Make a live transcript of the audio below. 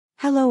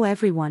Hello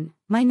everyone,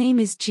 my name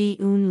is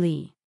Ji-Eun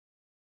Lee.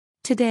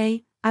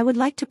 Today, I would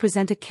like to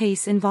present a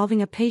case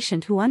involving a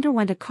patient who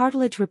underwent a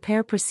cartilage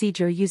repair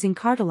procedure using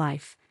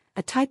Cartilife,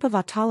 a type of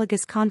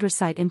autologous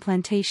chondrocyte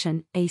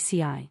implantation,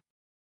 ACI.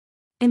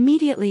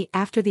 Immediately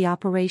after the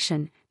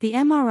operation, the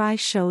MRI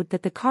showed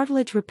that the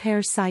cartilage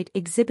repair site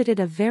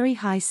exhibited a very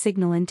high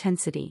signal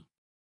intensity.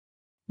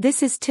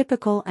 This is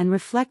typical and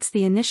reflects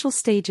the initial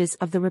stages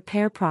of the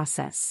repair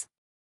process.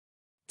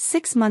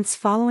 6 months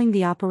following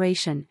the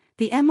operation,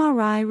 the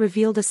MRI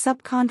revealed a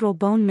subchondral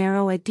bone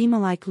marrow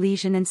edema-like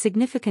lesion and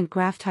significant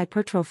graft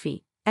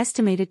hypertrophy,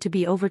 estimated to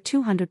be over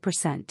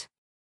 200%.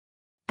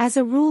 As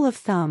a rule of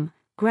thumb,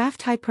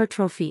 graft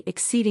hypertrophy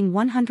exceeding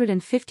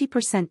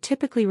 150%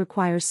 typically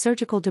requires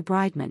surgical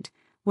debridement,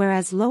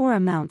 whereas lower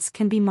amounts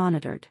can be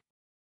monitored.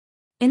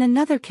 In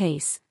another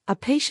case, a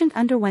patient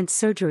underwent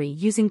surgery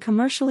using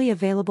commercially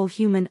available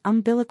human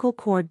umbilical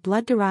cord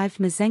blood-derived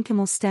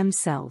mesenchymal stem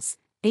cells,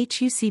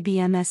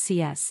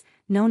 HUCBMSCS,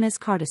 known as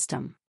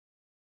cartistem.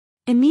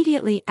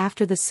 Immediately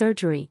after the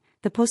surgery,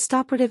 the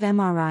postoperative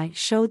MRI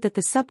showed that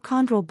the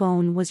subchondral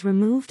bone was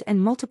removed and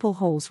multiple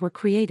holes were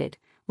created,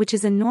 which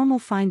is a normal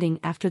finding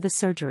after the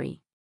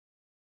surgery.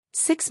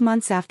 6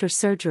 months after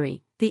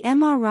surgery, the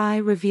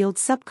MRI revealed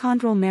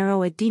subchondral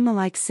marrow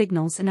edema-like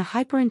signals and a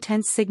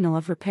hyperintense signal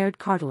of repaired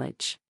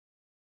cartilage.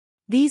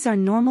 These are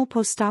normal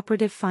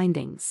postoperative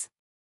findings.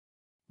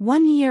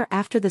 1 year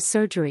after the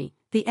surgery,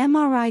 the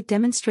MRI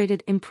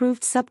demonstrated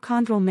improved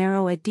subchondral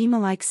marrow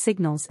edema-like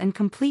signals and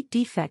complete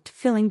defect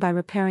filling by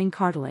repairing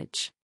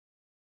cartilage.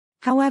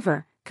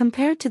 However,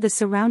 compared to the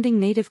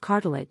surrounding native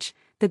cartilage,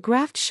 the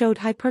graft showed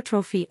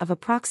hypertrophy of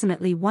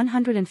approximately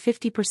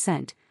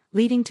 150%,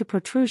 leading to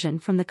protrusion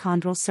from the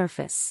chondral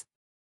surface.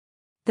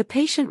 The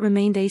patient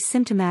remained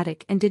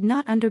asymptomatic and did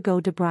not undergo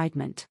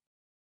debridement.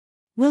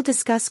 We'll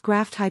discuss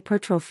graft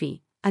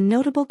hypertrophy, a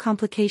notable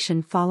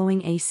complication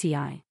following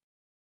ACI.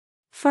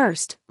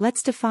 First,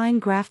 let's define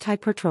graft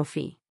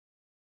hypertrophy.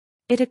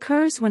 It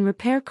occurs when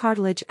repair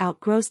cartilage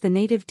outgrows the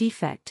native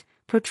defect,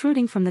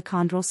 protruding from the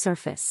chondral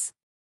surface.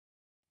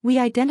 We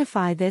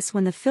identify this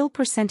when the fill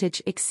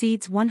percentage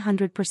exceeds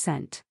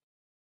 100%.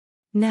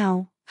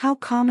 Now, how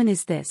common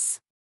is this?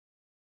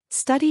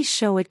 Studies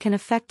show it can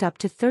affect up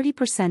to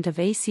 30% of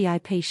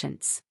ACI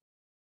patients.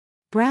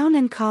 Brown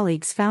and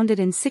colleagues found it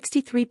in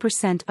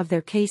 63% of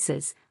their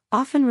cases,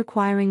 often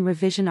requiring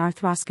revision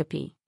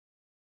arthroscopy.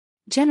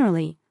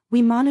 Generally,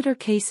 we monitor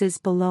cases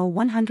below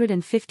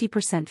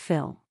 150%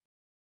 fill.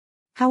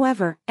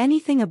 However,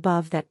 anything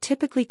above that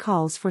typically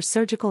calls for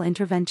surgical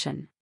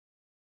intervention.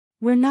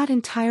 We're not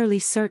entirely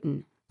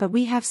certain, but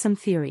we have some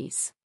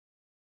theories.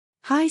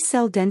 High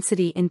cell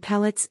density in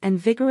pellets and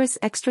vigorous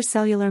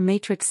extracellular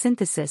matrix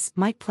synthesis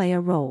might play a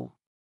role.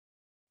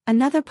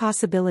 Another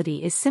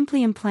possibility is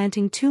simply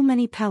implanting too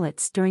many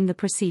pellets during the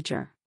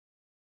procedure.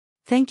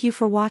 Thank you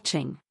for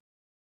watching.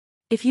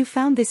 If you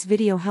found this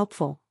video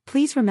helpful,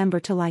 please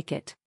remember to like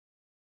it.